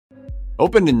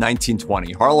Opened in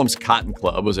 1920, Harlem's Cotton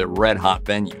Club was a red-hot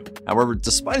venue. However,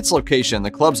 despite its location,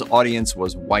 the club's audience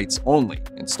was whites only,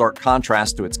 in stark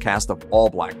contrast to its cast of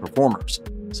all-black performers.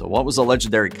 So what was the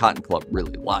legendary Cotton Club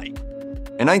really like?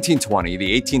 In 1920,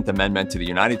 the 18th Amendment to the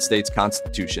United States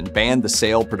Constitution banned the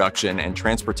sale, production, and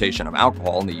transportation of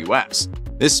alcohol in the U.S.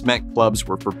 This meant clubs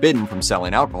were forbidden from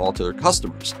selling alcohol to their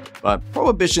customers, but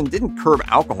prohibition didn't curb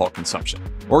alcohol consumption.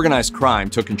 Organized crime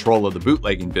took control of the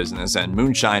bootlegging business, and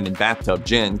moonshine and bathtub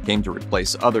gin came to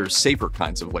replace other safer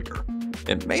kinds of liquor.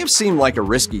 It may have seemed like a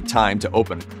risky time to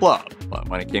open a club, but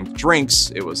when it came to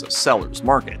drinks, it was a seller's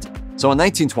market. So in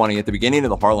 1920, at the beginning of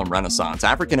the Harlem Renaissance,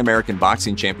 African-American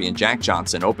boxing champion Jack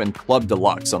Johnson opened Club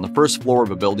Deluxe on the first floor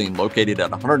of a building located at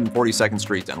 142nd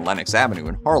Street and Lenox Avenue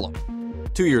in Harlem.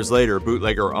 2 years later,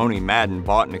 bootlegger Oni Madden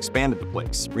bought and expanded the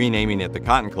place, renaming it the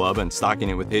Cotton Club and stocking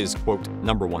it with his, quote,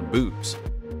 #1 booze.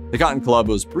 The Cotton Club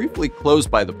was briefly closed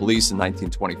by the police in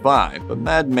 1925, but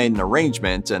Madden made an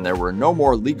arrangement and there were no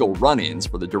more legal run-ins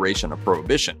for the duration of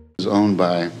Prohibition. It was owned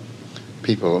by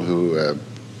people who were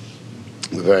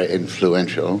very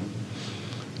influential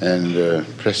and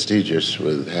prestigious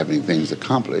with having things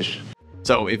accomplished.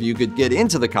 So if you could get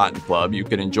into the Cotton Club, you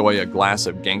could enjoy a glass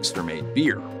of gangster-made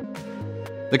beer.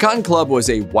 The Cotton Club was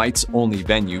a whites-only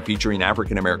venue featuring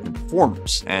African-American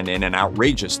performers, and in an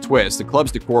outrageous twist, the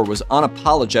club's decor was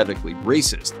unapologetically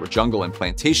racist, with jungle and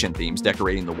plantation themes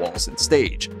decorating the walls and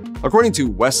stage. According to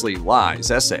Wesley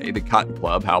Lye's essay, The Cotton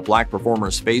Club, How Black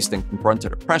Performers Faced and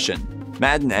Confronted Oppression,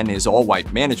 Madden and his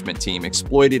all-white management team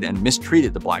exploited and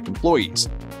mistreated the black employees.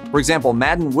 For example,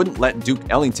 Madden wouldn't let Duke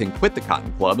Ellington quit the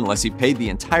Cotton Club unless he paid the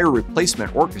entire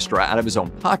replacement orchestra out of his own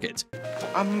pocket.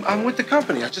 I'm with the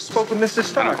company. I just spoke with Mr.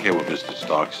 Stark. I don't care what Mr.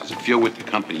 Stark says. If you're with the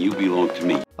company, you belong to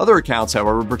me. Other accounts,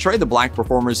 however, portray the black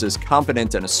performers as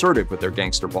confident and assertive with their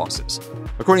gangster bosses.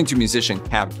 According to musician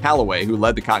Cab Calloway, who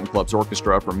led the Cotton Club's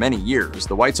orchestra for many years,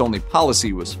 the whites-only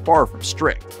policy was far from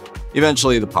strict.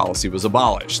 Eventually, the policy was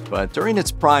abolished, but during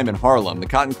its prime in Harlem, the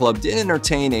Cotton Club did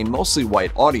entertain a mostly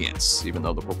white audience, even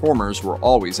though the performers were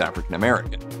always African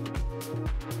American.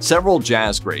 Several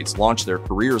jazz greats launched their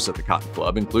careers at the Cotton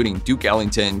Club, including Duke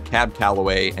Ellington, Cab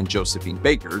Calloway, and Josephine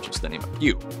Baker, just to name a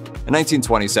few. In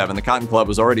 1927, the Cotton Club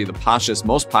was already the poshest,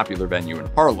 most popular venue in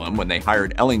Harlem when they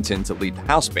hired Ellington to lead the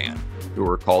house band, who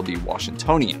were called the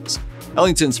Washingtonians.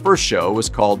 Ellington's first show was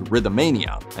called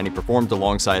Rhythmania, and he performed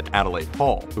alongside Adelaide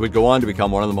Hall, who would go on to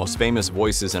become one of the most famous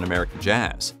voices in American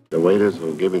jazz. The waiters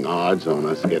were giving odds on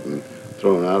us getting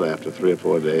thrown out after 3 or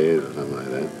 4 days or something like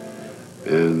that.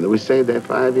 And we stayed there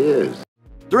 5 years.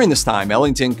 During this time,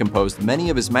 Ellington composed many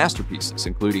of his masterpieces,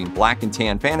 including Black and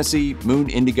Tan Fantasy, Moon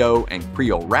Indigo, and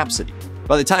Creole Rhapsody.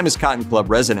 By the time his Cotton Club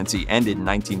residency ended in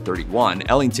 1931,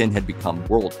 Ellington had become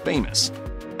world famous.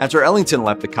 After Ellington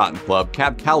left the Cotton Club,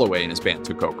 Cab Calloway and his band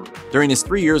took over. During his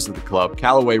 3 years at the club,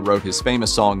 Calloway wrote his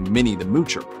famous song Minnie the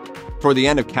Moocher. Toward the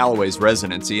end of Calloway's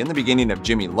residency and the beginning of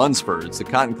Jimmy Lunsford's, the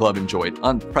Cotton Club enjoyed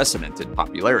unprecedented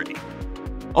popularity.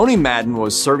 Oni Madden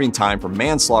was serving time for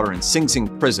manslaughter in Sing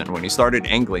Sing prison when he started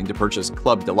angling to purchase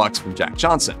Club Deluxe from Jack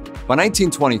Johnson. By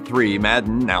 1923,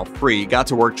 Madden, now free, got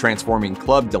to work transforming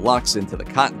Club Deluxe into the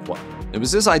Cotton Club. It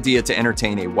was his idea to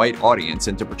entertain a white audience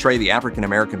and to portray the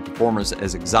African-American performers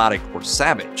as exotic or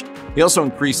savage. He also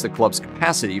increased the club's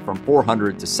capacity from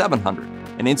 400 to 700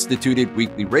 and instituted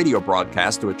weekly radio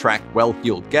broadcasts to attract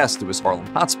well-heeled guests to his Harlem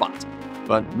hotspot.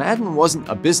 But Madden wasn't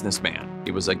a businessman.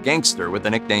 He was a gangster with the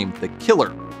nickname The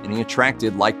Killer, and he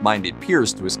attracted like-minded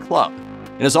peers to his club.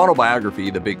 In his autobiography,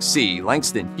 The Big C,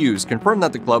 Langston Hughes confirmed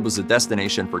that the club was a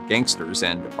destination for gangsters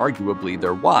and arguably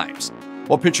their wives.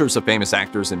 While pictures of famous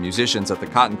actors and musicians at the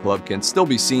Cotton Club can still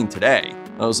be seen today,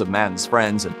 those of Madden's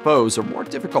friends and foes are more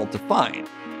difficult to find.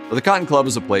 But the Cotton Club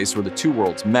is a place where the two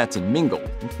worlds met and mingled,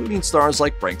 including stars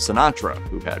like Frank Sinatra,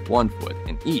 who had one foot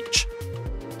in each.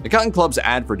 The Cotton Club's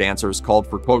ad for dancers called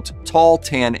for, quote, tall,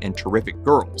 tan, and terrific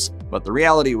girls, but the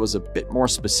reality was a bit more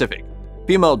specific.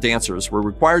 Female dancers were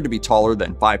required to be taller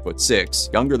than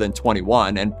 5'6", younger than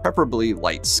 21, and preferably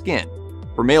light-skinned.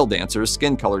 For male dancers,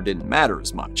 skin color didn't matter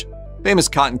as much. Famous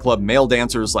Cotton Club male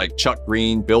dancers like Chuck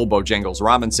Green, Bill Bojangles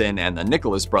Robinson, and the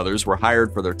Nicholas brothers were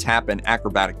hired for their tap and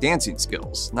acrobatic dancing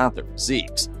skills, not their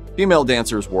physiques. Female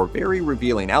dancers wore very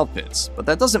revealing outfits, but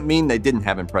that doesn't mean they didn't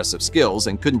have impressive skills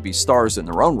and couldn't be stars in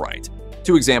their own right.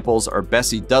 Two examples are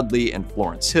Bessie Dudley and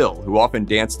Florence Hill, who often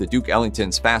danced to Duke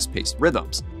Ellington's fast-paced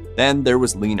rhythms. Then there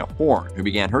was Lena Horne, who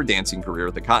began her dancing career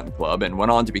at the Cotton Club and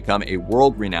went on to become a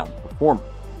world-renowned performer.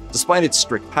 Despite its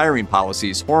strict hiring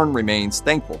policies, Horne remains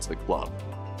thankful to the club.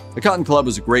 The Cotton Club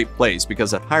was a great place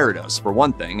because it hired us, for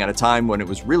one thing, at a time when it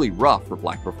was really rough for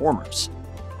black performers.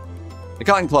 The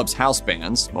Cotton Club's house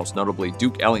bands, most notably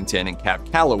Duke Ellington and Cab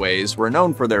Calloway's, were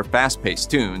known for their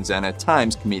fast-paced tunes and at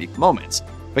times comedic moments,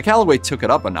 but Calloway took it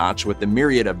up a notch with the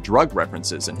myriad of drug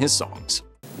references in his songs.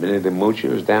 Many of the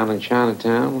moochers down in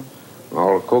Chinatown,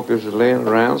 all the cokers were laying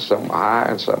around, some were high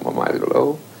and some were mighty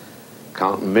low,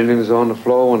 counting millions on the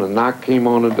floor when a knock came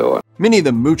on the door. Minnie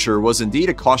the Moocher was indeed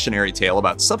a cautionary tale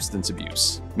about substance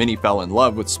abuse. Minnie fell in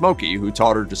love with Smokey, who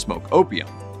taught her to smoke opium.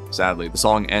 Sadly, the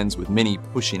song ends with Minnie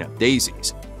pushing up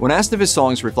daisies. When asked if his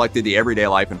songs reflected the everyday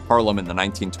life in Harlem in the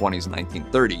 1920s and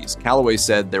 1930s, Calloway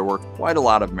said there were quite a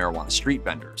lot of marijuana street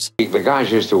vendors. The guys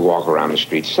used to walk around the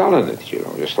street selling it, you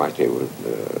know, just like they were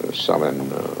selling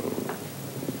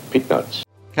peanuts.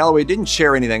 Calloway didn't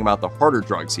share anything about the harder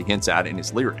drugs he hints at in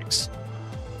his lyrics.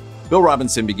 Bill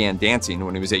Robinson began dancing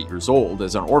when he was 8 years old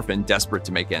as an orphan desperate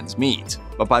to make ends meet.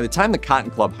 But by the time the Cotton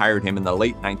Club hired him in the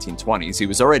late 1920s, he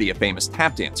was already a famous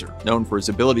tap dancer, known for his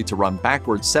ability to run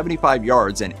backwards 75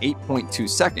 yards in 8.2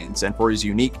 seconds and for his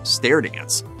unique stare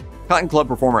dance. Cotton Club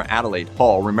performer Adelaide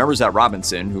Hall remembers that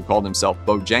Robinson, who called himself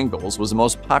Bojangles, was the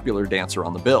most popular dancer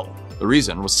on the bill. The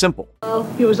reason was simple. Oh,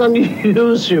 he was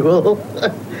unusual.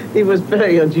 He was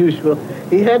very unusual.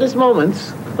 He had his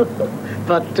moments.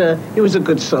 But he was a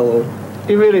good soul.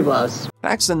 He really was.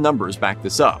 Facts and numbers back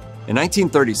this up. In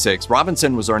 1936,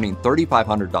 Robinson was earning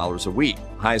 $3,500 a week,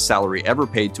 the highest salary ever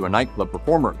paid to a nightclub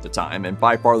performer at the time, and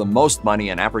by far the most money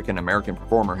an African-American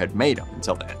performer had made up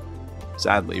until then.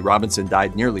 Sadly, Robinson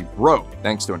died nearly broke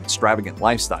thanks to an extravagant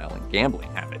lifestyle and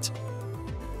gambling habit.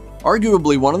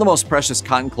 Arguably, one of the most precious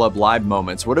Cotton Club live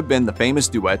moments would have been the famous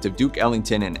duet of Duke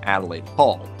Ellington and Adelaide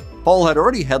Hall. Hall had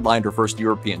already headlined her first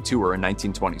European tour in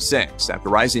 1926, after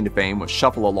rising to fame with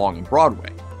Shuffle Along on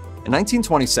Broadway. In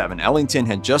 1927, Ellington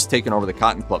had just taken over the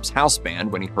Cotton Club's house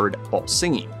band when he heard Hall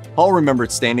singing. Hall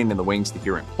remembered standing in the wings to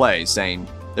hear him play, saying,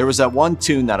 "There was that one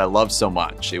tune that I loved so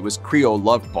much. It was Creole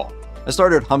Love Call. I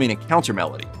started humming a counter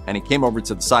melody, and he came over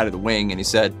to the side of the wing and he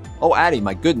said, 'Oh, Addie,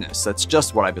 my goodness, that's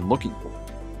just what I've been looking for.'"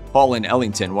 Hall and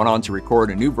Ellington went on to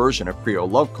record a new version of Creole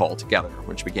Love Call together,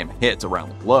 which became a hit around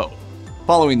the globe.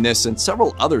 Following this and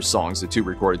several other songs the two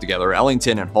recorded together,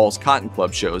 Ellington and Hall's Cotton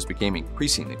Club shows became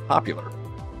increasingly popular.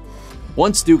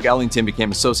 Once Duke Ellington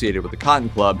became associated with the Cotton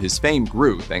Club, his fame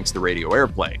grew thanks to radio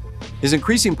airplay. His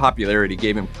increasing popularity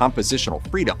gave him compositional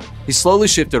freedom. He slowly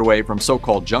shifted away from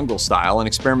so-called jungle style and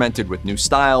experimented with new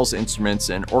styles, instruments,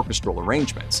 and orchestral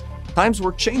arrangements. Times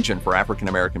were changing for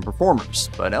African-American performers,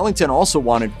 but Ellington also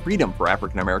wanted freedom for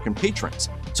African-American patrons,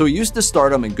 so he used his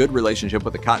stardom and good relationship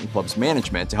with the Cotton Club's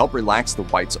management to help relax the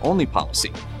whites-only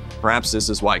policy. Perhaps this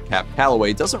is why Cab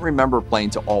Calloway doesn't remember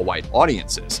playing to all-white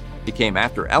audiences. He came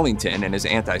after Ellington and his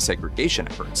anti-segregation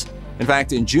efforts. In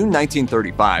fact, in June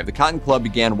 1935, the Cotton Club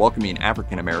began welcoming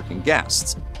African-American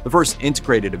guests. The first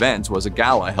integrated event was a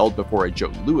gala held before a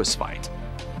Joe Louis fight.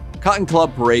 Cotton Club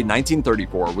Parade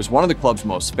 1934 was one of the club's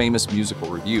most famous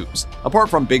musical revues. Apart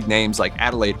from big names like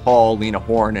Adelaide Hall, Lena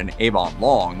Horne, and Avon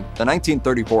Long, the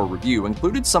 1934 revue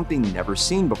included something never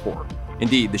seen before.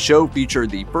 Indeed, the show featured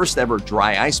the first ever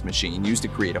dry ice machine used to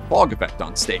create a fog effect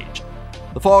on stage.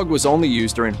 The fog was only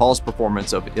used during Hall's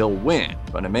performance of Ill Wind,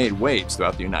 but it made waves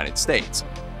throughout the United States.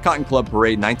 Cotton Club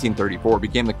Parade 1934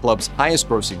 became the club's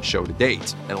highest-grossing show to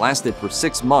date. It lasted for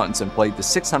 6 months and played to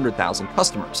 600,000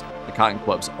 customers, the Cotton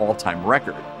Club's all-time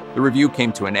record. The revue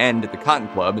came to an end at the Cotton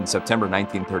Club in September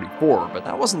 1934, but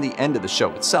that wasn't the end of the show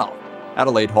itself.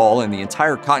 Adelaide Hall and the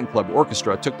entire Cotton Club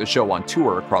orchestra took the show on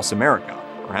tour across America,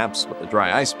 perhaps with a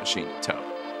dry ice machine in tow.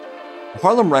 The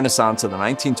Harlem Renaissance of the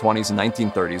 1920s and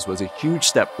 1930s was a huge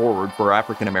step forward for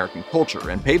African-American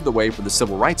culture and paved the way for the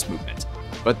civil rights movement.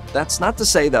 But that's not to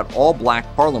say that all black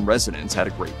Harlem residents had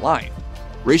a great life.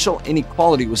 Racial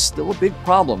inequality was still a big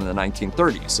problem in the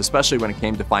 1930s, especially when it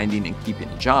came to finding and keeping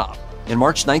a job. In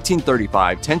March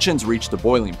 1935, tensions reached a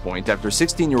boiling point after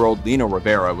 16-year-old Lino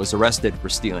Rivera was arrested for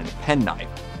stealing a penknife.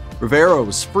 Rivera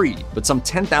was freed, but some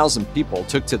 10,000 people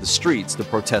took to the streets to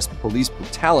protest police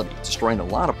brutality, destroying a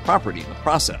lot of property in the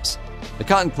process. The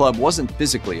Cotton Club wasn't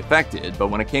physically affected, but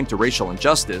when it came to racial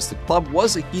injustice, the club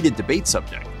was a heated debate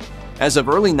subject. As of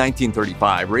early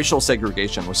 1935, racial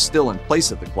segregation was still in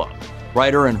place at the club.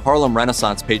 Writer and Harlem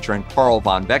Renaissance patron Carl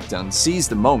von Vechten seized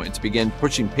the moment to begin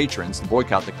pushing patrons to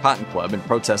boycott the Cotton Club in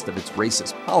protest of its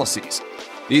racist policies.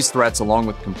 These threats, along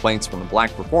with complaints from the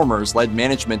black performers, led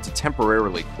management to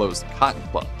temporarily close the Cotton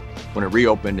Club. When it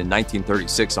reopened in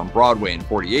 1936 on Broadway and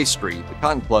 48th Street, the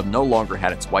Cotton Club no longer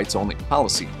had its whites-only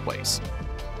policy in place.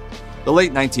 The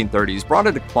late 1930s brought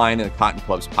a decline in the Cotton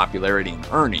Club's popularity and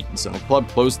earnings, and the club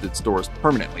closed its doors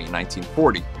permanently in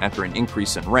 1940 after an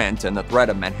increase in rent and the threat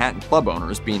of Manhattan club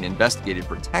owners being investigated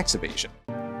for tax evasion.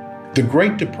 The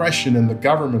Great Depression and the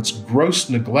government's gross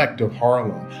neglect of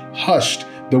Harlem hushed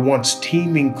the once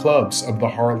teeming clubs of the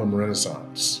Harlem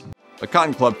Renaissance. But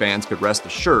Cotton Club fans could rest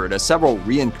assured, as several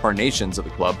reincarnations of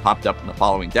the club popped up in the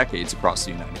following decades across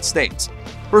the United States.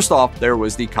 First off, there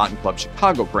was the Cotton Club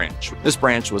Chicago branch. This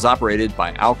branch was operated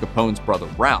by Al Capone's brother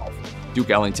Ralph. Duke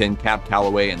Ellington, Cab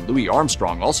Calloway, and Louis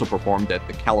Armstrong also performed at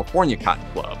the California Cotton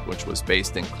Club, which was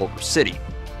based in Culver City.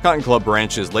 Cotton Club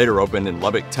branches later opened in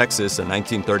Lubbock, Texas in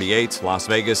 1938, Las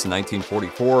Vegas in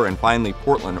 1944, and finally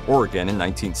Portland, Oregon in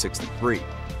 1963.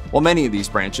 While many of these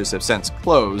branches have since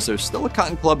closed, there's still a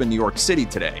Cotton Club in New York City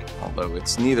today, although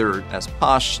it's neither as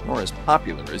posh nor as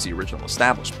popular as the original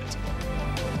establishment.